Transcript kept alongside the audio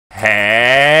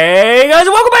Hey guys,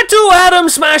 and welcome back to Atom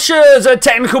Smashers, a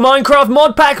technical Minecraft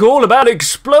mod pack all about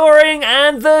exploring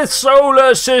and the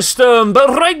solar system. But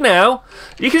right now,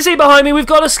 you can see behind me we've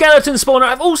got a skeleton spawner.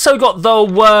 I've also got the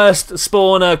worst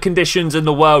spawner conditions in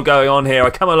the world going on here.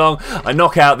 I come along, I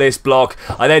knock out this block,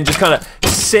 I then just kind of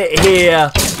sit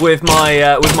here with my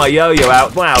yo-yo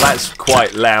out. Wow, that's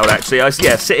quite loud actually.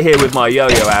 Sit here with my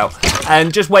yo-yo out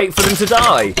and just wait for them to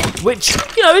die, which,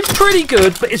 you know, it's pretty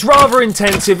good, but it's rather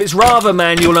intensive, it's rather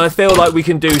manual, and I feel like we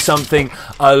can do something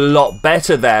a lot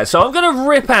better there. So I'm going to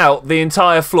rip out the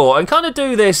entire floor and kind of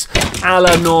do this a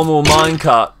la normal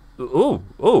minecart. Ooh,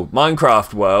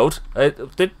 Minecraft world.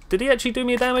 Did he actually do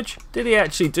me a damage? Did he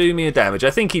actually do me a damage?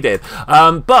 I think he did.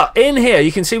 But in here,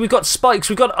 you can see we've got spikes.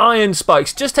 We've got iron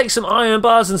spikes. Just take some iron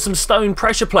bars and some stone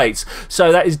pressure plates.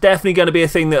 So that is definitely going to be a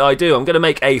thing that I do. I'm going to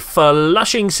make a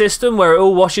flushing system where it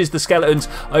all washes the skeletons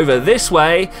over this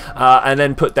way, and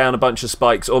then put down a bunch of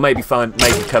spikes, or maybe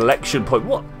make a collection point.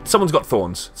 What? Someone's got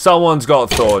thorns. Someone's got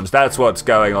thorns. That's what's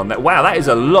going on there. Wow, that is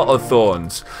a lot of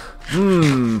thorns.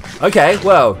 Okay,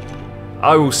 well,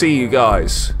 I will see you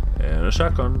guys in a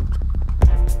second.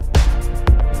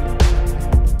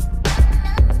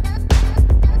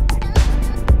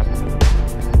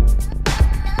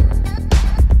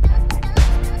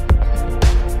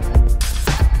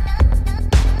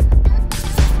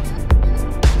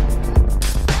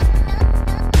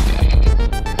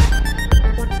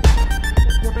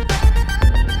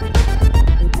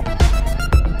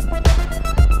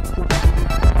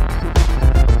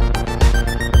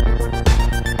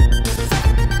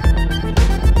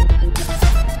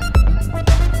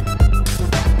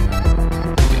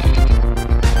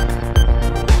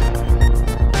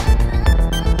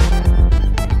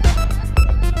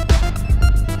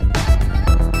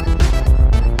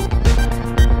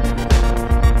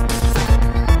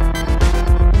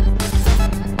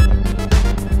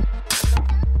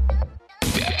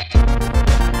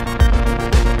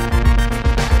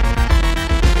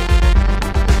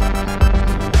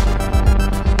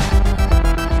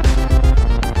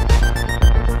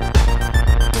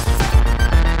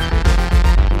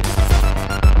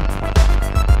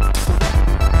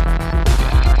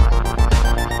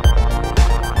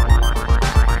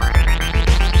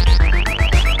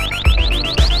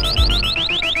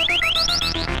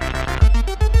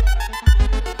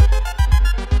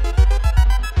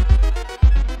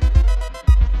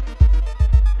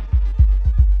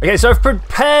 Okay, so I've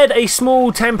prepared a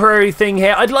small temporary thing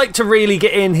here. I'd like to really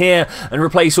get in here and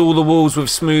replace all the walls with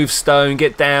smooth stone,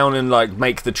 get down and like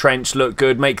make the trench look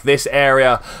good, make this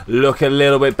area look a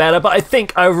little bit better. But I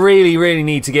think I really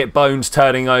need to get bones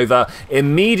turning over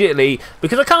immediately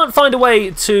because I can't find a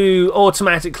way to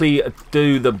automatically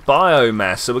do the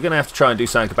biomass. So we're going to have to try and do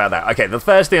something about that. Okay, the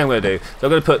first thing I'm going to do is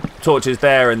I'm going to put torches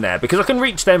there and there because I can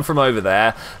reach them from over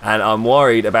there, and I'm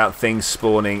worried about things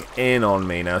spawning in on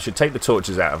me. Now I should take the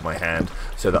torches out of my hand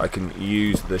so that I can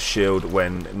use the shield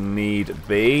when need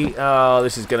be. Oh,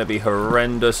 this is going to be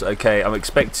horrendous. Okay, I'm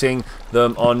expecting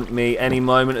them on me any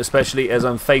moment, especially as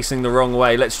I'm facing the wrong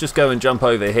way. Let's just go and jump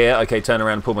over here. Okay, turn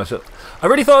around and pull myself. I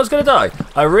really thought I was going to die.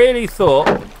 I really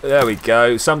thought, there we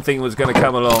go, something was going to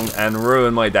come along and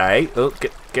ruin my day. Oh,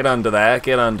 get under there,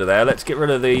 get under there. Let's get rid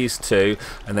of these two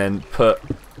and then put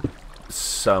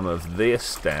some of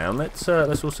this down. Let's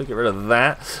also get rid of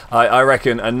that. I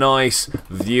reckon a nice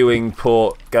viewing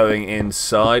port going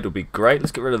inside would be great.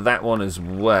 Let's get rid of that one as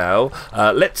well.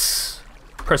 Let's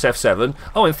press F7.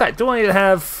 Oh, in fact, do I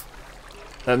have...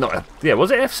 was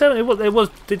it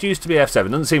F7? It used to be F7.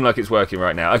 Doesn't seem like it's working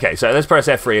right now. Okay, so let's press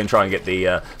F3 and try and get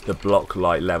the block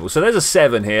light level. So there's a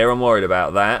 7 here. I'm worried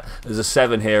about that. There's a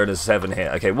 7 here and a 7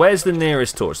 here. Okay, where's the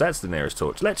nearest torch? That's the nearest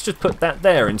torch. Let's just put that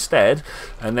there instead.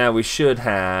 And now we should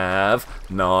have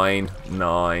 9,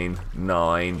 9,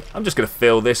 9. I'm just going to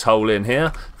fill this hole in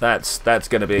here. That's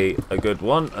going to be a good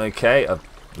one. Okay, I've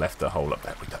left the hole up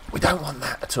there. We don't want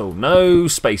that at all. No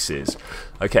spaces.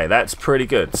 Okay, that's pretty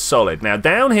good. Solid. Now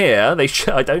down here,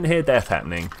 I don't hear death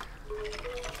happening.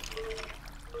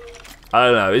 I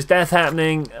don't know. Is death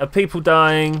happening? Are people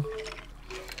dying?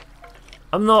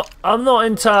 I'm not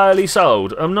entirely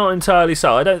sold. I'm not entirely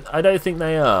sold. I don't think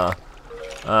they are.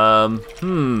 I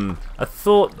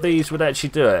thought these would actually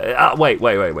do it.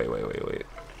 Wait.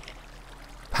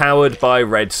 Powered by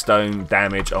redstone,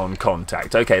 damage on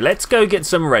contact. Okay, let's go get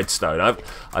some redstone.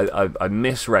 I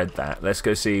misread that. Let's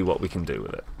go see what we can do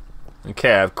with it.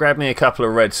 Okay, I've grabbed me a couple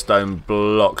of redstone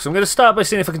blocks. I'm going to start by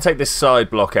seeing if I can take this side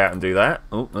block out and do that.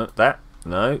 Oh, that.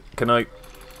 No. Can I?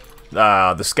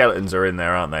 The skeletons are in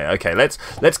there, aren't they? Okay,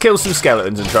 let's kill some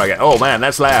skeletons and try again. Oh man,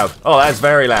 that's loud. Oh, that's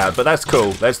very loud, but that's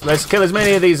cool. Let's kill as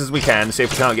many of these as we can. See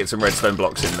if we can't get some redstone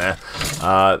blocks in there.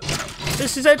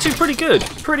 This is actually pretty good.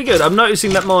 Pretty good. I'm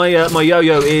noticing that my my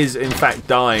yo-yo is in fact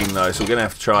dying though, so we're gonna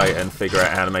have to try and figure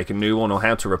out how to make a new one or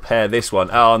how to repair this one.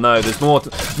 Oh no, there's more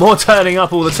turning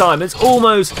up all the time. It's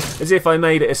almost as if I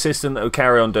made it a system that would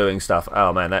carry on doing stuff.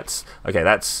 Oh man, that's okay.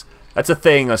 That's a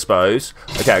thing, I suppose.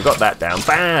 Okay, I got that down.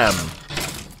 Bam.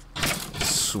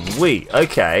 Sweet.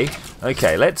 Okay.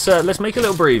 Okay. Let's make a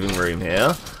little breathing room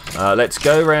here. Let's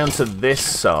go around to this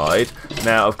side.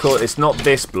 Now, of course, it's not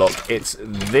this block. It's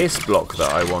this block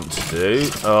that I want to do.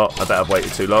 Oh, I bet I've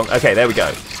waited too long. Okay, there we go.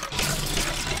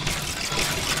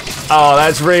 Oh,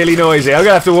 that's really noisy. I'm going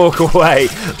to have to walk away.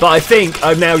 But I think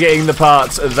I'm now getting the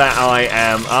parts that I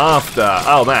am after.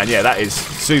 Oh, man, yeah, that is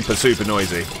super, super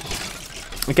noisy.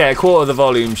 Okay, a quarter of the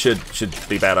volume should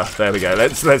be better. There we go.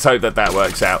 Let's hope that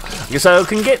works out. Okay, so I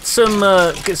can get some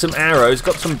arrows.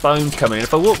 Got some bones coming in.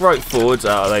 If I walk right forwards,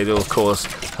 they do of course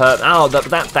hurt. Oh,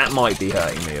 that might be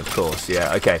hurting me, of course.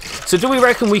 Yeah. Okay. So do we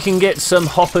reckon we can get some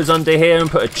hoppers under here and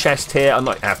put a chest here? I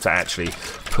might have to actually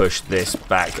push this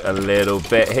back a little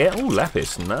bit here. Oh,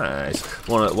 lapis, nice.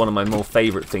 One of my more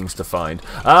favourite things to find.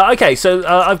 Okay, so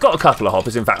I've got a couple of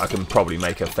hoppers. In fact, I can probably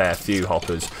make a fair few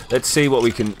hoppers. Let's see what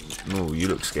we can... Oh, you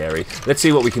look scary. Let's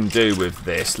see what we can do with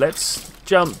this. Let's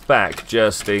jump back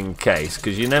just in case,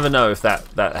 because you never know if that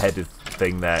headed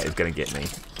thing there is going to get me.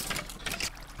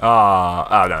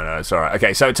 Oh, no, it's alright.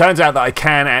 Okay, so it turns out that I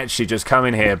can actually just come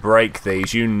in here, break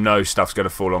these. You know stuff's going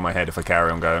to fall on my head if I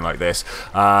carry on going like this.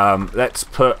 Let's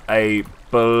put a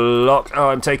block... Oh,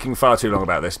 I'm taking far too long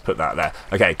about this. Put that there.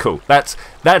 Okay, cool. That's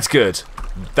good.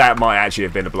 That might actually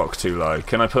have been a block too low.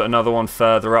 Can I put another one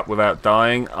further up without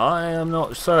dying? I am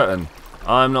not certain.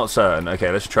 I'm not certain.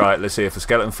 Okay, let's try it. Let's see if a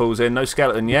skeleton falls in. No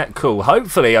skeleton yet. Cool.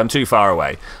 Hopefully I'm too far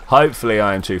away. Hopefully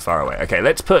I am too far away. Okay,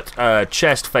 let's put a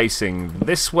chest facing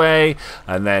this way,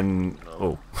 and then...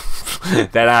 Oh.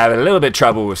 Then I have a little bit of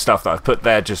trouble with stuff that I've put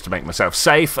there just to make myself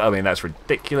safe. I mean, that's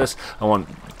ridiculous. I want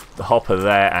the hopper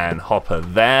there and hopper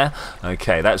there.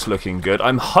 Okay, that's looking good.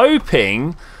 I'm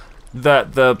hoping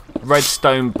that the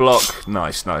redstone block...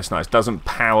 Nice, doesn't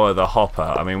power the hopper.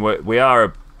 I mean, we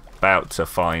are about to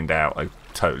find out. I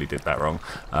totally did that wrong.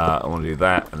 I want to do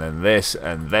that, and then this,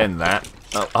 and then that.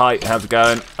 Oh, hi, how's it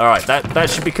going? Alright, that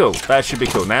should be cool. That should be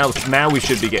cool. Now we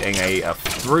should be getting a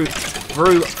through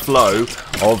flow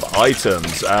of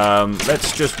items.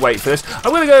 Let's just wait for this.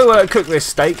 I'm going to go cook this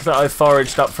steak that I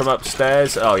foraged up from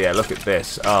upstairs. Oh, yeah, look at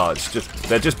this. Oh,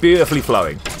 they're just beautifully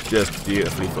flowing. Just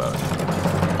beautifully flowing.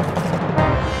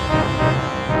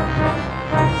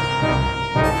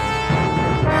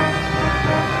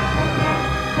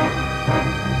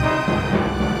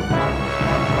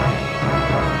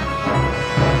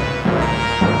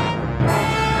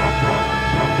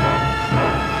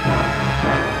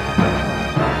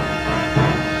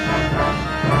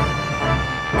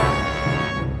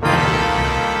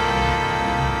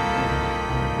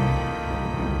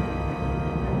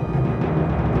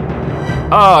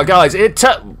 Oh, guys,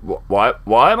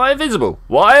 why am I invisible?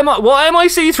 Why am I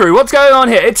see-through? What's going on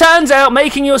here? It turns out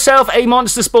making yourself a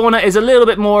monster spawner is a little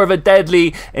bit more of a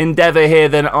deadly endeavour here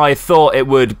than I thought it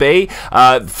would be.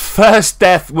 First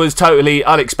death was totally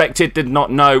unexpected, did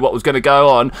not know what was going to go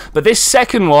on. But this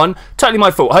second one, totally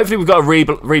my fault. Hopefully we've got a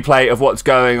replay of what's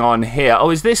going on here. Oh,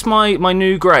 is this my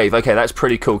new grave? Okay, that's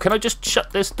pretty cool. Can I just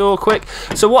shut this door quick?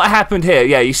 So what happened here?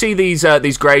 Yeah, you see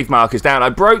these grave markers down. I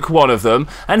broke one of them,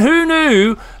 and who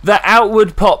knew that out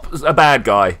would pop a bad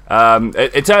guy?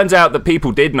 It turns out that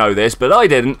people did know this, but I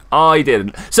didn't.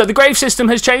 So the grave system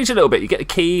has changed a little bit. You get a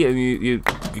key and you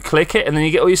click it, and then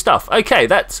you get all your stuff. Okay,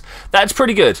 that's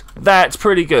pretty good. That's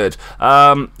pretty good.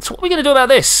 So what are we going to do about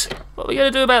this? What are we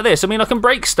going to do about this? I mean, I can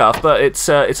break stuff, but it's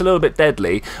a little bit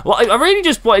deadly. Well, I really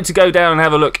just wanted to go down and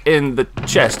have a look in the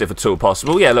chest, if at all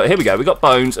possible. Yeah, look, here we go. We got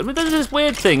bones. I mean, there's this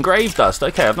weird thing, grave dust.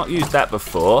 Okay, I've not used that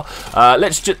before.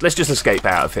 Let's just escape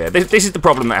out of here. This is the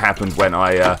problem that happened when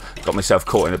I got myself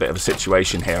caught in a bit of a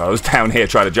situation here. I was down here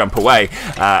trying to jump away,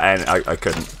 and I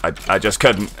couldn't. I just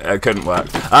couldn't. It couldn't work.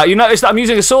 You notice that I'm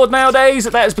using a sword nowadays.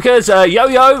 That is because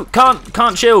Yo-Yo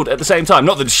can't shield at the same time.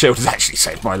 Not that the shield has actually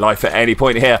saved my life at any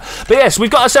point here. But yes, we've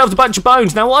got ourselves a bunch of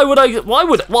bones. Now, why would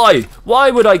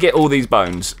I get all these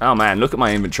bones? Oh man, look at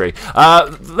my inventory.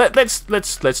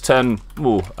 Let's turn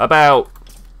about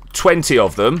 20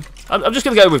 of them. I'm just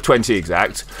going to go with 20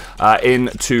 exact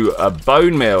into a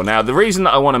bone meal. Now, the reason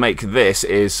that I want to make this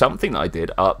is something that I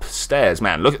did upstairs.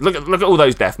 Man, look at all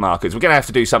those death markers. We're going to have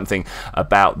to do something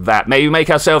about that. Maybe make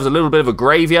ourselves a little bit of a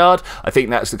graveyard. I think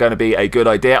that's going to be a good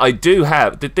idea. I do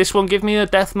have... Did this one give me a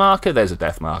death marker? There's a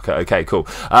death marker. Okay, cool.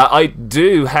 I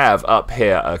do have up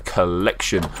here a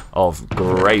collection of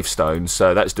gravestones,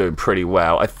 so that's doing pretty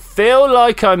well. I feel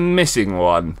like I'm missing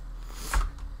one.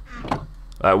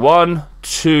 1,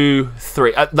 2,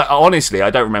 3. Honestly, I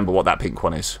don't remember what that pink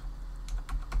one is.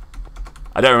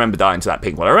 I don't remember dying to that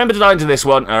pink one. I remember dying to this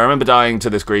one. I remember dying to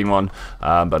this green one.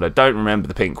 But I don't remember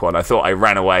the pink one. I thought I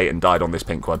ran away and died on this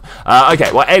pink one.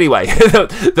 Okay, well, anyway.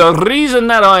 The reason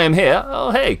that I am here...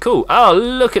 Oh, hey, cool. Oh,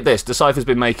 look at this. Decipher's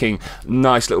been making a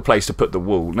nice little place to put the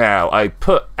wool. Now, I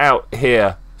put out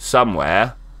here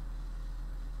somewhere...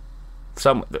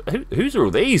 Whose are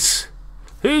all these?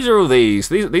 Whose are all these?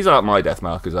 These aren't my death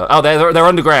markers. Oh, they're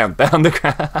underground. They're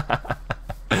underground.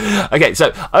 Okay,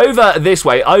 so over this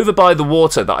way, over by the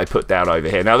water that I put down over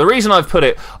here. Now, the reason I've put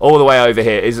it all the way over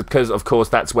here is because, of course,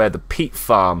 that's where the peat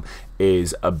farm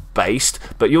is based.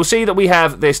 But you'll see that we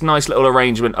have this nice little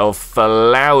arrangement of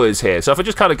flowers here. So if I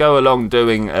just kind of go along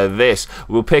doing this,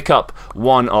 we'll pick up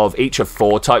one of each of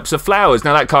 4 types of flowers.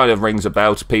 Now that kind of rings a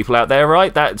bell to people out there,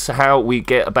 right? That's how we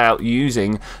get about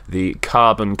using the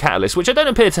carbon catalyst, which I don't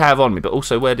appear to have on me. But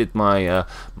also, where did my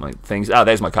my things... Oh,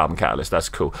 there's my carbon catalyst. That's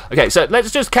cool. Okay, so let's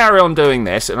just carry on doing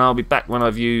this, and I'll be back when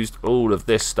I've used all of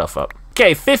this stuff up.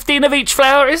 Okay, 15 of each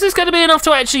flower. Is this going to be enough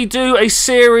to actually do a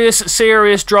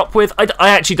serious drop with? I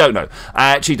actually don't know.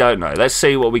 I actually don't know. Let's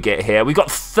see what we get here. We've got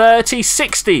 30,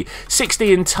 60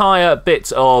 entire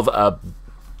bits of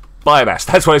biomass.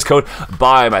 That's what it's called,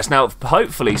 biomass. Now,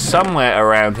 hopefully, somewhere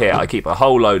around here, I keep a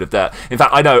whole load of dirt. In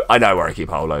fact, I know where I keep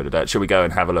a whole load of dirt. Should we go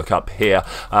and have a look up here?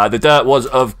 The dirt was,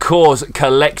 of course,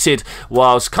 collected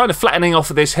whilst kind of flattening off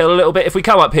of this hill a little bit. If we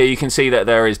come up here, you can see that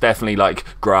there is definitely, like,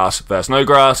 grass versus no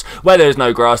grass. Where there's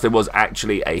no grass, there was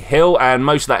actually a hill, and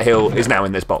most of that hill is now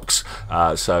in this box.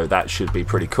 So that should be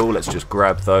pretty cool. Let's just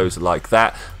grab those like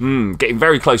that. Getting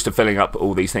very close to filling up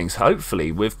all these things.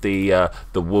 Hopefully, with the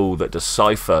wool that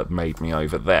Decipher made me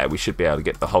over there, we should be able to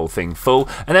get the whole thing full,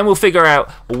 and then we'll figure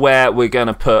out where we're going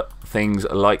to put things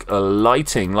like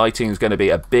lighting. Lighting is going to be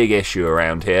a big issue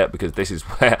around here because this is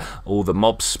where all the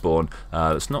mobs spawn.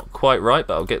 That's not quite right,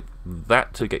 but I'll get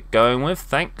that to get going with.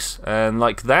 Thanks. And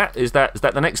like that, is that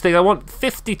the next thing I want?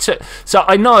 52. So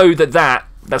I know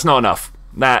that's not enough.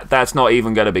 That's not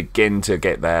even going to begin to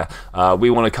get there. We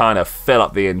want to kind of fill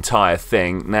up the entire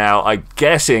thing. Now, I'm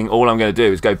guessing all I'm going to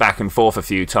do is go back and forth a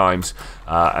few times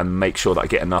and make sure that I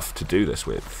get enough to do this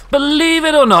with. Believe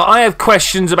it or not, I have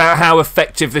questions about how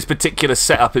effective this particular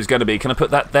setup is going to be. Can I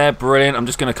put that there? Brilliant. I'm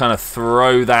just going to kind of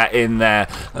throw that in there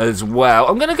as well.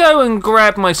 I'm going to go and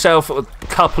grab myself a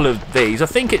couple of these. I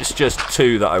think it's just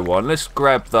 2 that I want. Let's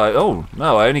grab those. Oh,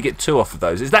 no, I only get 2 off of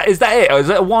those. Is that it? Or is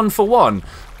it a 1 for 1?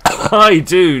 I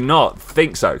do not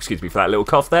think so. Excuse me for that little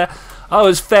cough there. I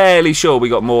was fairly sure we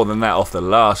got more than that off the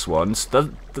last ones.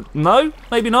 No?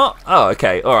 Maybe not? Oh,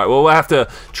 okay. Alright, well, we'll have to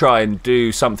try and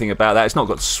do something about that. It's not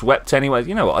got swept anyway.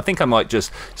 You know what? I think I might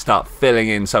just start filling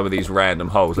in some of these random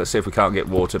holes. Let's see if we can't get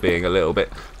water being a little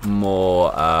bit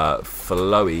more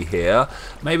flowy here.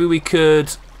 Maybe we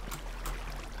could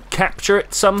capture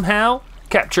it somehow.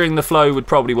 Capturing the flow would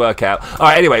probably work out.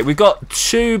 Alright, anyway, we've got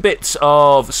 2 bits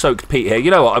of soaked peat here. You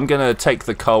know what? I'm going to take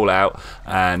the coal out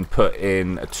and put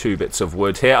in 2 bits of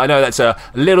wood here. I know that's a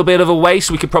little bit of a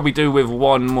waste. We could probably do with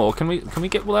 1 more. Can we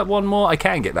get that 1 more? I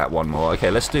can get that 1 more. Okay,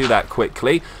 let's do that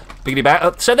quickly. Biggity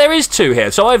back. So there is 2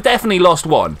 here. So I've definitely lost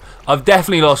 1. I've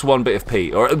definitely lost 1 bit of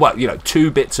peat. Or, well, you know,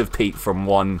 2 bits of peat from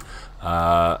one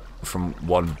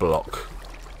block.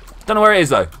 Don't know where it is,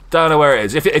 though. Don't know where it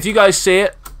is. If you guys see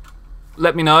it,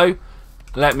 let me know.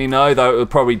 Let me know, though it will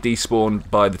probably despawn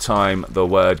by the time the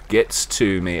word gets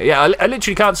to me. Yeah, I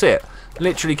literally can't see it.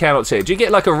 Literally cannot see it. Do you get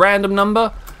like a random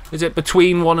number? Is it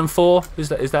between 1 and 4? Is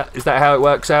that how it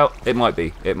works out? It might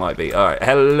be. It might be. All right.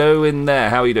 Hello in there.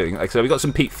 How are you doing? Like I said, we've got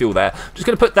some peat fuel there. Just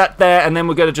going to put that there, and then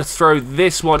we're going to just throw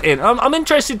this one in. I'm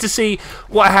interested to see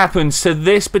what happens to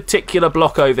this particular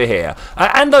block over here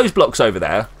and those blocks over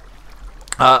there.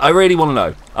 I really want to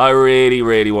know. I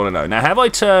really want to know. Now, have I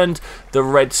turned the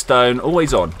redstone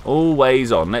always on?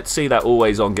 Always on. Let's see that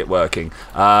always on get working.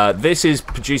 This is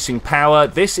producing power.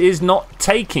 This is not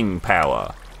taking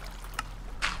power.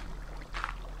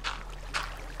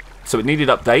 So it needed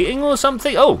updating or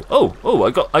something? Oh,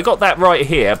 I got that right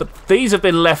here, but these have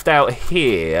been left out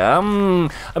here. I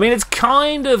mean, it's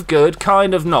kind of good,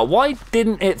 kind of not. Why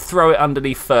didn't it throw it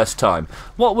underneath first time?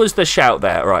 What was the shout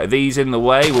there? Right, these in the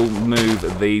way. We'll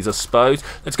move these, I suppose.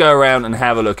 Let's go around and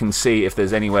have a look and see if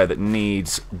there's anywhere that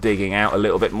needs digging out a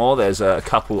little bit more. There's a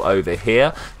couple over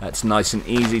here. That's nice and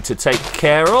easy to take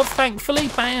care of, thankfully.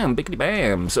 Bam, biggity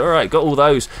bams. All right, got all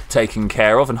those taken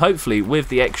care of, and hopefully with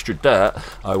the extra dirt,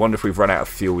 I wonder if we've run out of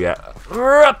fuel yet.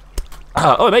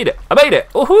 Oh, I made it! I made it!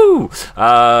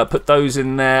 Woohoo! Put those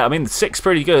in there. I mean, 6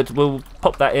 pretty good. We'll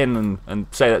pop that in and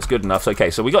say that's good enough.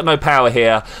 Okay, so we got no power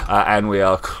here, and we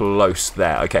are close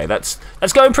there. Okay, that's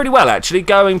going pretty well, actually.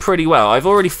 Going pretty well. I've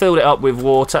already filled it up with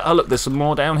water. Oh, look, there's some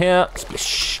more down here.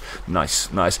 Splish.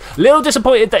 Nice, nice. Little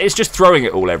disappointed that it's just throwing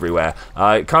it all everywhere.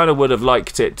 I kind of would have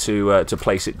liked it to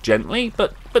place it gently,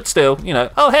 but still, you know.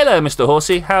 Oh, hello, Mr.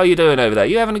 Horsey. How are you doing over there?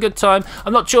 You having a good time?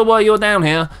 I'm not sure why you're down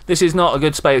here. This is not a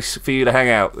good space for you to hang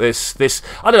out. This,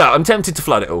 I don't know. I'm tempted to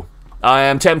flood it all. I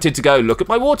am tempted to go look at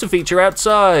my water feature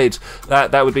outside.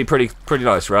 That would be pretty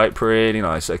nice, right? Pretty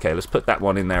nice. Okay, let's put that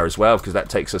one in there as well, because that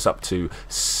takes us up to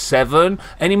 7.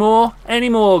 Any more? Any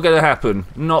more gonna happen?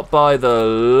 Not by the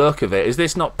look of it. Is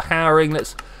this not powering?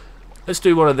 Let's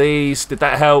do one of these. Did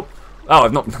that help? Oh,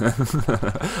 I've not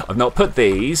I've not put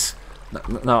these.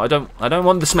 No, I don't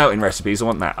want the smelting recipes. I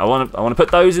want that. I want to put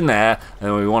those in there,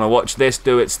 and we want to watch this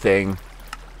do its thing.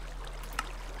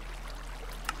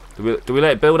 Do we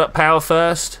let it build up power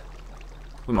first?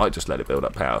 We might just let it build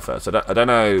up power first. I don't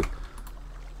know.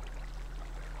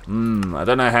 I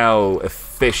don't know how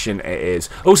efficient it is.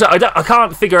 Also, I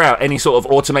can't figure out any sort of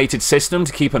automated system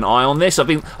to keep an eye on this. I've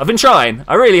been trying.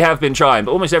 I really have been trying,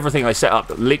 but almost everything I set up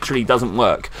literally doesn't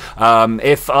work.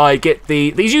 If I get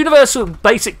these universal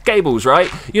basic cables,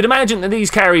 right? You'd imagine that these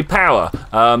carry power,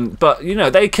 but you know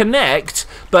they connect.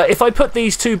 But if I put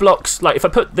these 2 blocks, like if I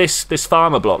put this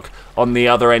farmer block on the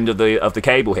other end of the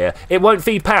cable here, it won't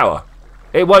feed power.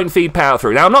 It won't feed power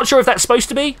through. Now I'm not sure if that's supposed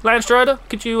to be, Lanstryder.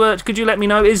 Could you let me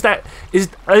know? Is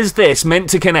this meant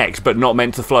to connect but not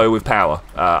meant to flow with power?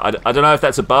 I don't know if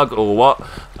that's a bug or what.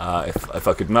 If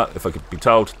I could be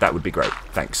told, that would be great.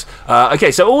 Thanks.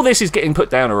 Okay, so all this is getting put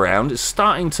down around. It's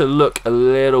starting to look a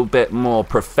little bit more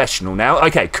professional now.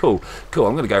 Okay, cool.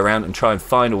 I'm going to go around and try and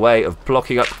find a way of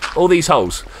blocking up all these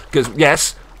holes. Because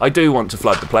yes, I do want to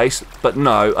flood the place, but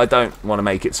no, I don't want to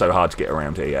make it so hard to get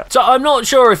around here yet. So I'm not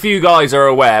sure if you guys are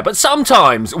aware, but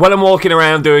sometimes when I'm walking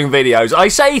around doing videos, I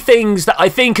say things that I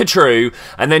think are true,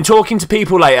 and then talking to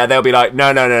people later, they'll be like,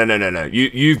 no,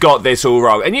 you've got this all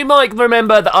wrong. And you might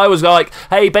remember that I was like,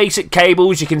 hey, basic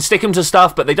cables, you can stick them to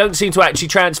stuff, but they don't seem to actually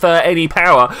transfer any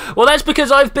power. Well, that's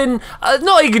because I've been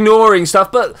not ignoring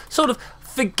stuff, but sort of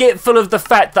forgetful of the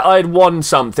fact that I'd won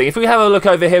something. If we have a look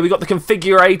over here, we got the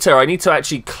configurator. I need to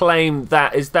actually claim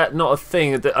that. Is that not a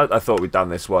thing? I thought we'd done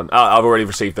this one. I've already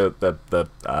received the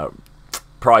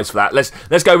prize for that.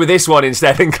 Let's go with this one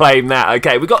instead and claim that.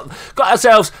 Okay, we got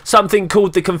ourselves something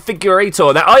called the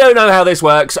configurator. Now I don't know how this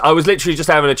works. I was literally just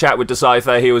having a chat with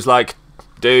Decipher. He was like,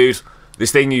 dude,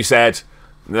 this thing you said,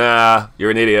 nah,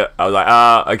 you're an idiot. I was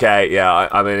like, okay, yeah,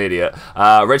 I'm an idiot.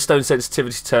 Redstone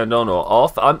sensitivity turned on or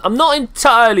off. I'm not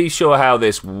entirely sure how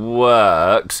this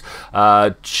works.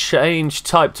 Change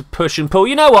type to push and pull.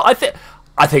 You know what?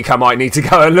 I think I might need to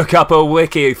go and look up a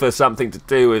wiki for something to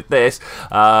do with this.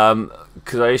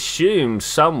 Because I assume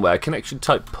somewhere connection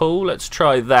type pull. Let's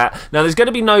try that. Now there's going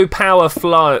to be no power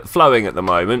flowing at the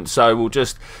moment, so we'll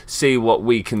just see what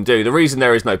we can do. The reason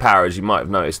there is no power, as you might have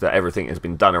noticed, that everything has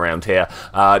been done around here.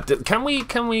 Can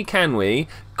we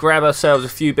grab ourselves a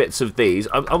few bits of these?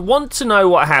 I want to know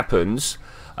what happens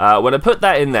when I put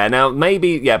that in there. Now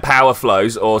maybe, yeah, power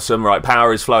flows, awesome, right,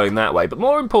 power is flowing that way, but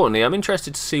more importantly I'm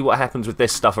interested to see what happens with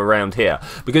this stuff around here,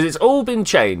 because it's all been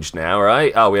changed now,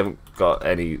 right? Oh, we haven't got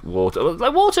any water.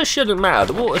 Like, water shouldn't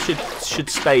matter, the water should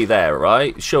stay there,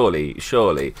 right? Surely.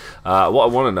 What I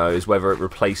want to know is whether it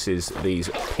replaces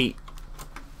these peat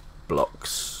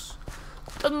blocks.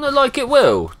 Doesn't look like it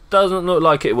will. Doesn't look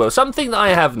like it will. Something that I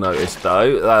have noticed,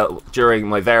 though, during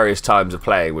my various times of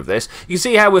playing with this, you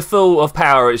see how we're full of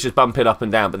power, it's just bumping up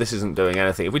and down, but this isn't doing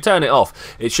anything. If we turn it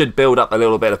off, it should build up a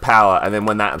little bit of power, and then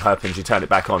when that happens, you turn it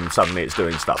back on, and suddenly it's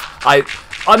doing stuff.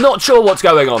 I'm not sure what's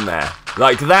going on there.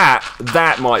 Like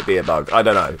that might be a bug. I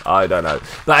don't know.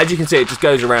 But as you can see, it just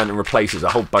goes around and replaces a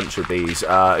whole bunch of these.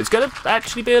 It's going to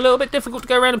actually be a little bit difficult to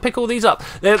go around and pick all these up.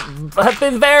 There have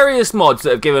been various mods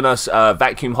that have given us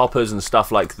vacuum hoppers and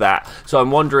stuff like that. So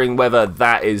I'm wondering whether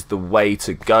that is the way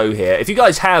to go here. If you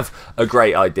guys have a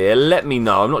great idea, let me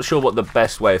know. I'm not sure what the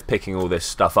best way of picking all this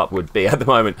stuff up would be at the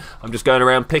moment. I'm just going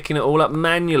around picking it all up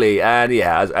manually. And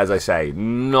yeah, as I say,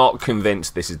 not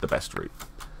convinced this is the best route.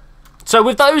 So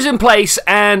with those in place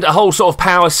and a whole sort of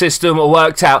power system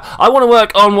worked out, I want to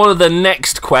work on one of the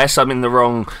next quests. I'm in the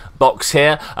wrong box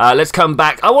here. Let's come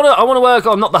back. I want to work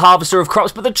on not the harvester of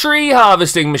crops, but the tree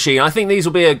harvesting machine. I think these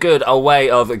will be a good way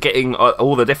of getting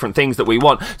all the different things that we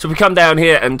want. So if we come down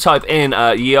here and type in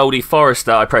ye olde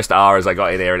forester, I pressed R as I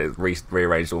got in here and it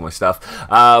rearranged all my stuff.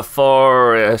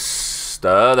 Forester.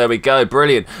 There we go,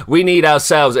 brilliant. We need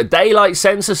ourselves a daylight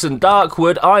sensor, some dark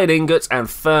wood, iron ingots, and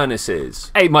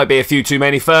furnaces. 8 might be a few too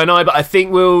many ferni, but I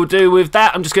think we'll do with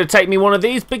that. I'm just going to take me one of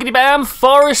these. Biggity bam,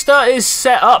 Forester is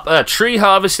set up. A tree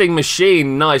harvesting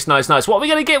machine. Nice. What are we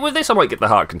going to get with this? I might get the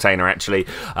heart container, actually.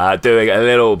 Doing a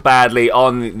little badly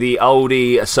on the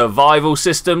oldie survival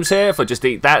systems here. If I just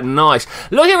eat that, nice.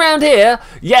 Looking around here,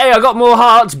 yay, I got more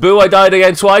hearts. Boo, I died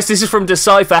again twice. This is from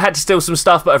Decipher. I had to steal some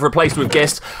stuff, but I've replaced with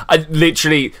gifts. I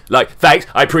literally, like, thanks,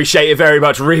 I appreciate it very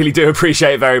much, really do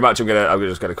appreciate it very much. I'm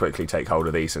just gonna quickly take hold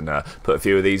of these and put a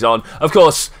few of these on. Of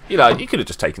course, you know, you could have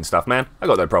just taken stuff, man. I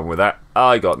got no problem with that.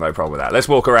 Let's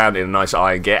walk around in a nice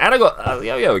iron gear. And I got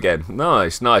yo-yo again.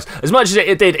 Nice. As much as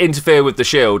it did interfere with the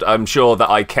shield, I'm sure that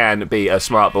I can be a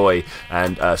smart boy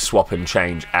and swap and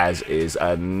change as is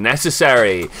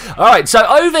necessary. Alright, so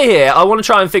over here, I want to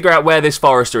try and figure out where this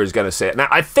forester is going to sit. Now,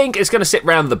 I think it's going to sit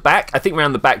round the back. I think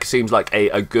round the back seems like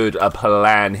a good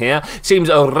plan here. Seems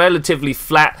relatively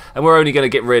flat, and we're only going to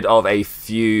get rid of a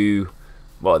few,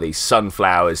 what are these,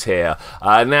 sunflowers here.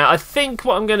 Now, I think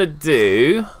what I'm going to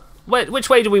do... Which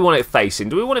way do we want it facing?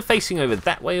 Do we want it facing over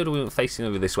that way, or do we want it facing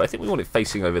over this way? I think we want it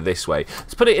facing over this way.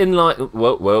 Let's put it in like...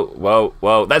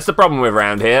 Whoa. That's the problem with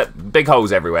around here. Big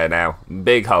holes everywhere now.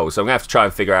 Big holes. So I'm going to have to try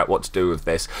and figure out what to do with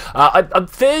this. I'm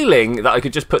feeling that I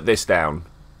could just put this down.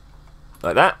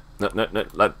 Like that. No,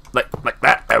 like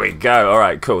that. There we go. All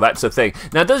right, cool. That's the thing.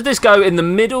 Now, does this go in the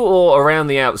middle or around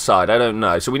the outside? I don't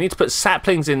know. So we need to put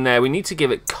saplings in there. We need to give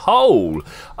it coal.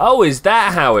 Oh, is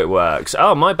that how it works?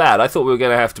 Oh, my bad. I thought we were going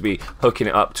to have to be hooking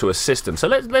it up to a system. So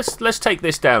let's take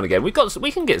this down again. We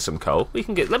can get some coal. We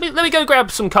can get. Let me go grab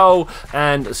some coal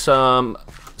and some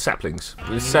saplings. We've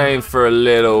been saying for a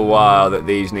little while that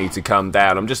these need to come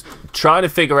down. I'm just trying to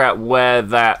figure out where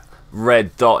that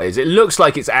red dot is. It looks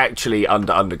like it's actually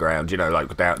underground, you know,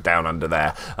 like down under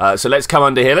there. So let's come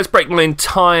under here. Let's break my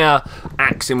entire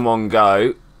axe in one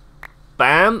go.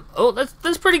 Bam. Oh,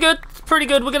 that's pretty good. Pretty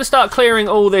good. We're going to start clearing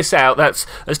all this out. That's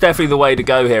definitely the way to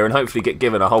go here, and hopefully get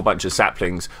given a whole bunch of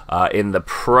saplings in the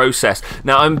process.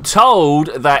 Now, I'm told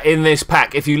that in this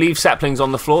pack, if you leave saplings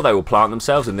on the floor, they will plant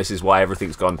themselves, and this is why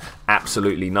everything's gone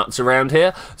absolutely nuts around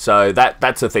here. So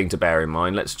that's a thing to bear in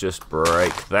mind. Let's just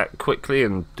break that quickly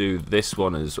and do this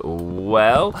one as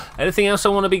well. Anything else I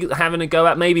want to be having a go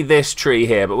at? Maybe this tree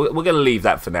here, but we're going to leave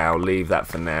that for now.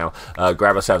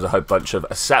 Grab ourselves a whole bunch of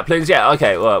saplings. Yeah,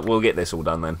 okay, well, we'll get this all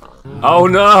done then. Oh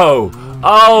no!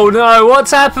 Oh no!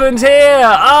 What's happened here?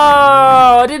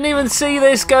 Oh, I didn't even see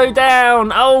this go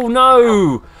down. Oh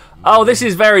no! Oh, this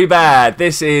is very bad.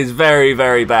 This is very,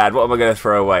 very bad. What am I going to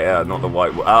throw away? Not the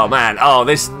white. Oh man! Oh,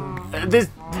 this.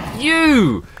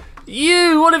 You!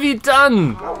 What have you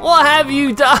done? What have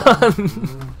you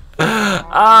done?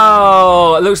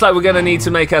 Oh, it looks like we're going to need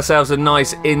to make ourselves a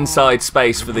nice inside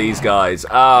space for these guys.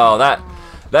 Oh,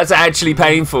 that's actually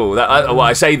painful. Well,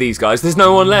 I say these guys. There's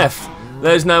no one left.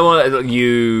 There's no one.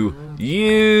 You.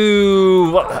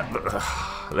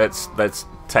 What? Let's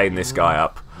tame this guy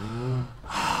up.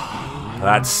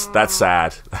 That's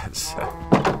sad.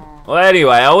 Well,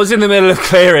 anyway, I was in the middle of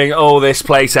clearing all this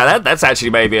place out. That's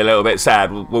actually maybe a little bit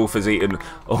sad. Wolf has eaten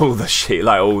all the sheep,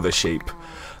 like all the sheep.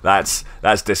 That's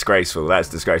disgraceful. That's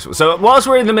disgraceful. So whilst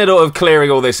we're in the middle of clearing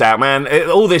all this out, man,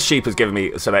 all this sheep has given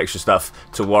me some extra stuff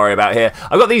to worry about here.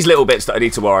 I've got these little bits that I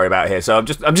need to worry about here. So I'm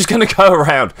just going to go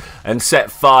around and set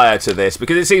fire to this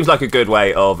because it seems like a good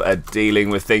way of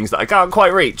dealing with things that I can't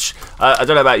quite reach. I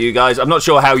don't know about you guys. I'm not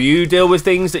sure how you deal with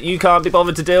things that you can't be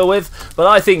bothered to deal with, but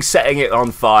I think setting it on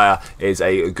fire is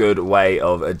a good way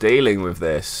of dealing with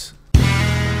this.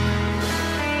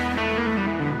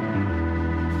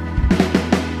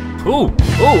 Ooh,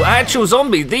 actual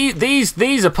zombie.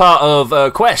 These are part of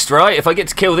a quest, right? If I get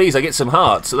to kill these, I get some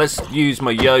hearts. So let's use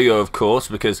my yo-yo, of course,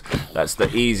 because that's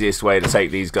the easiest way to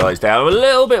take these guys down. I'm a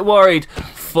little bit worried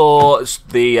for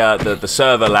the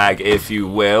server lag, if you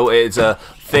will. It's a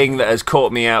thing that has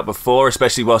caught me out before,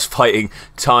 especially whilst fighting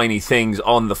tiny things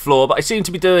on the floor, but I seem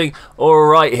to be doing all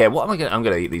right here. What am I going to... I'm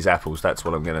going to eat these apples. That's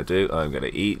what I'm going to do. I'm going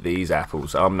to eat these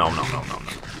apples. Nom, nom, nom, nom,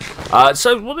 nom.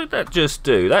 So what did that just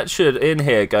do? That should, in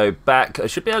here, go back. I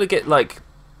should be able to get, like...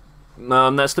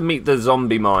 that's to meet the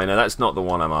zombie miner. That's not the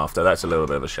one I'm after. That's a little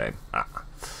bit of a shame.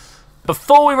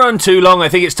 Before we run too long, I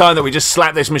think it's time that we just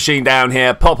slap this machine down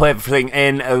here, pop everything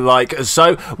in like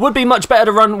so. Would be much better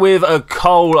to run with a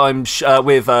coal,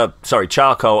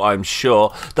 charcoal, I'm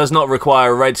sure. Does not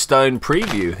require a redstone.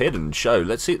 Preview, hidden, show.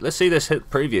 Let's see this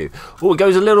preview. Oh, it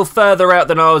goes a little further out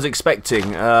than I was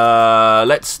expecting.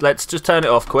 Let's just turn it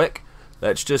off quick.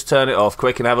 Let's just turn it off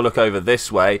quick and have a look over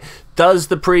this way. Does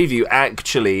the preview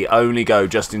actually only go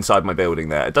just inside my building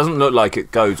there? It doesn't look like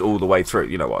it goes all the way through.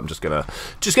 You know what? I'm just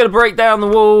gonna break down the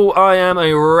wall. I am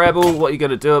a rebel. What are you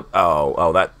gonna do?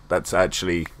 Oh, that's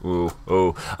actually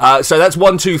so that's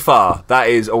one too far. That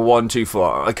is a one too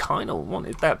far. I kind of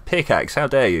wanted that pickaxe. How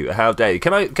dare you? How dare you?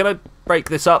 Can I break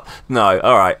this up? No.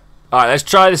 All right. Alright, let's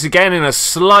try this again in a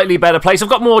slightly better place. I've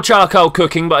got more charcoal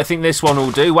cooking, but I think this one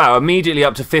will do. Wow, immediately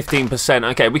up to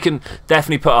 15%. Okay, we can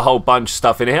definitely put a whole bunch of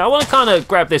stuff in here. I want to kind of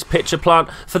grab this pitcher plant.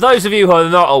 For those of you who are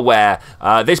not aware,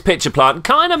 this pitcher plant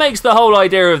kind of makes the whole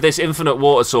idea of this infinite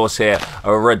water source here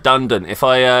redundant. If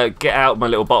I get out my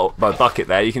little bucket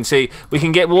there, you can see we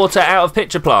can get water out of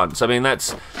pitcher plants. I mean,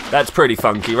 that's pretty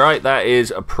funky, right? That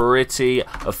is pretty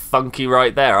funky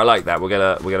right there. I like that. We're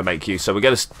gonna make use. So we're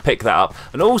gonna pick that up,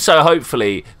 and also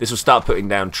hopefully this will start putting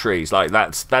down trees. Like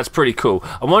that's pretty cool.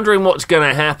 I'm wondering what's going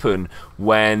to happen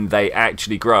when they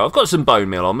actually grow. I've got some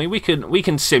bone meal on me. We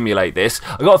can simulate this.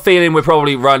 I've got a feeling we're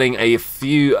probably running a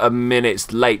few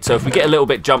minutes late. So if we get a little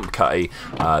bit jump cutty,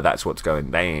 that's what's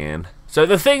going down. So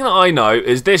the thing that I know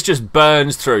is this just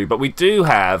burns through, but we do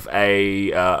have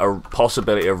a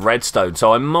possibility of redstone.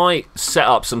 So I might set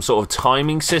up some sort of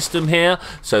timing system here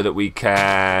so that we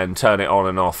can turn it on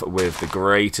and off with the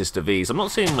greatest of ease. I'm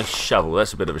not seeing my shovel.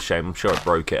 That's a bit of a shame. I'm sure I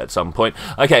broke it at some point.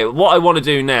 Okay, what I want to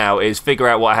do now is figure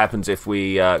out what happens if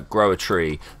we grow a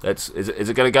tree. Is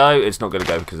it going to go? It's not going to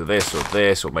go because of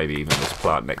this, or maybe even this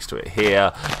plant next to it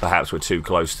here. Perhaps we're too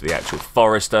close to the actual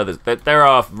forester. There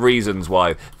are reasons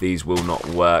why these will not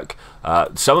work.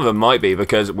 Some of them might be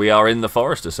because we are in the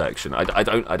forester section. I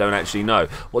don't actually know.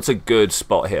 What's a good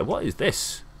spot here? What is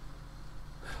this?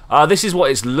 This is what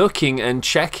it's looking and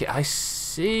checking. I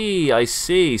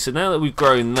see. So now that we've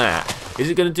grown that, is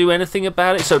it going to do anything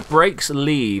about it? So it breaks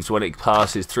leaves when it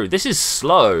passes through. This is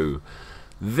slow.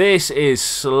 This is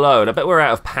slow. And I bet we're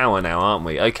out of power now, aren't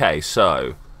we? Okay,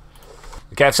 so...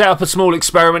 Okay, I've set up a small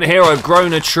experiment here. I've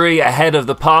grown a tree ahead of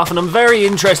the path, and I'm very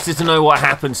interested to know what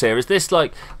happens here. Is this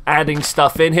like adding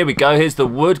stuff in? Here we go. Here's the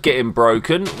wood getting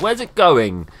broken. Where's it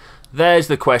going? There's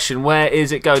the question. Where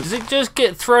is it going? Does it just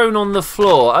get thrown on the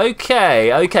floor?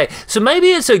 Okay. So maybe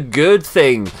it's a good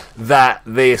thing that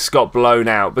this got blown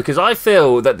out, because I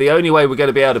feel that the only way we're going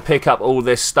to be able to pick up all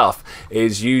this stuff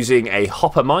is using a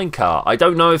hopper minecart. I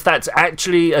don't know if that's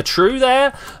actually true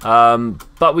there,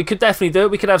 but we could definitely do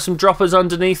it. We could have some droppers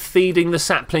underneath feeding the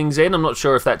saplings in. I'm not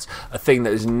sure if that's a thing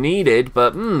that is needed,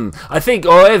 but I think,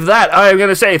 or if that, I am going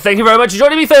to say thank you very much for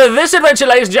joining me for this adventure,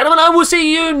 ladies and gentlemen. I will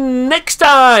see you next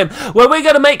time, where we're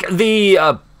going to make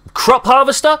the crop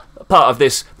harvester part of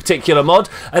this particular mod,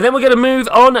 and then we're going to move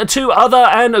on to other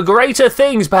and greater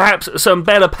things, perhaps some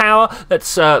better power.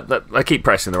 I keep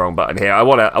pressing the wrong button here. I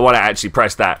want to actually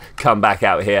press that, come back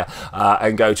out here,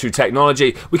 and go to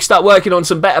technology. We can start working on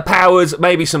some better powers,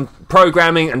 maybe some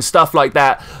programming and stuff like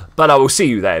that, but I will see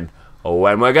you then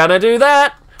when we're going to do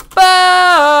that.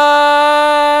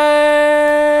 Bye!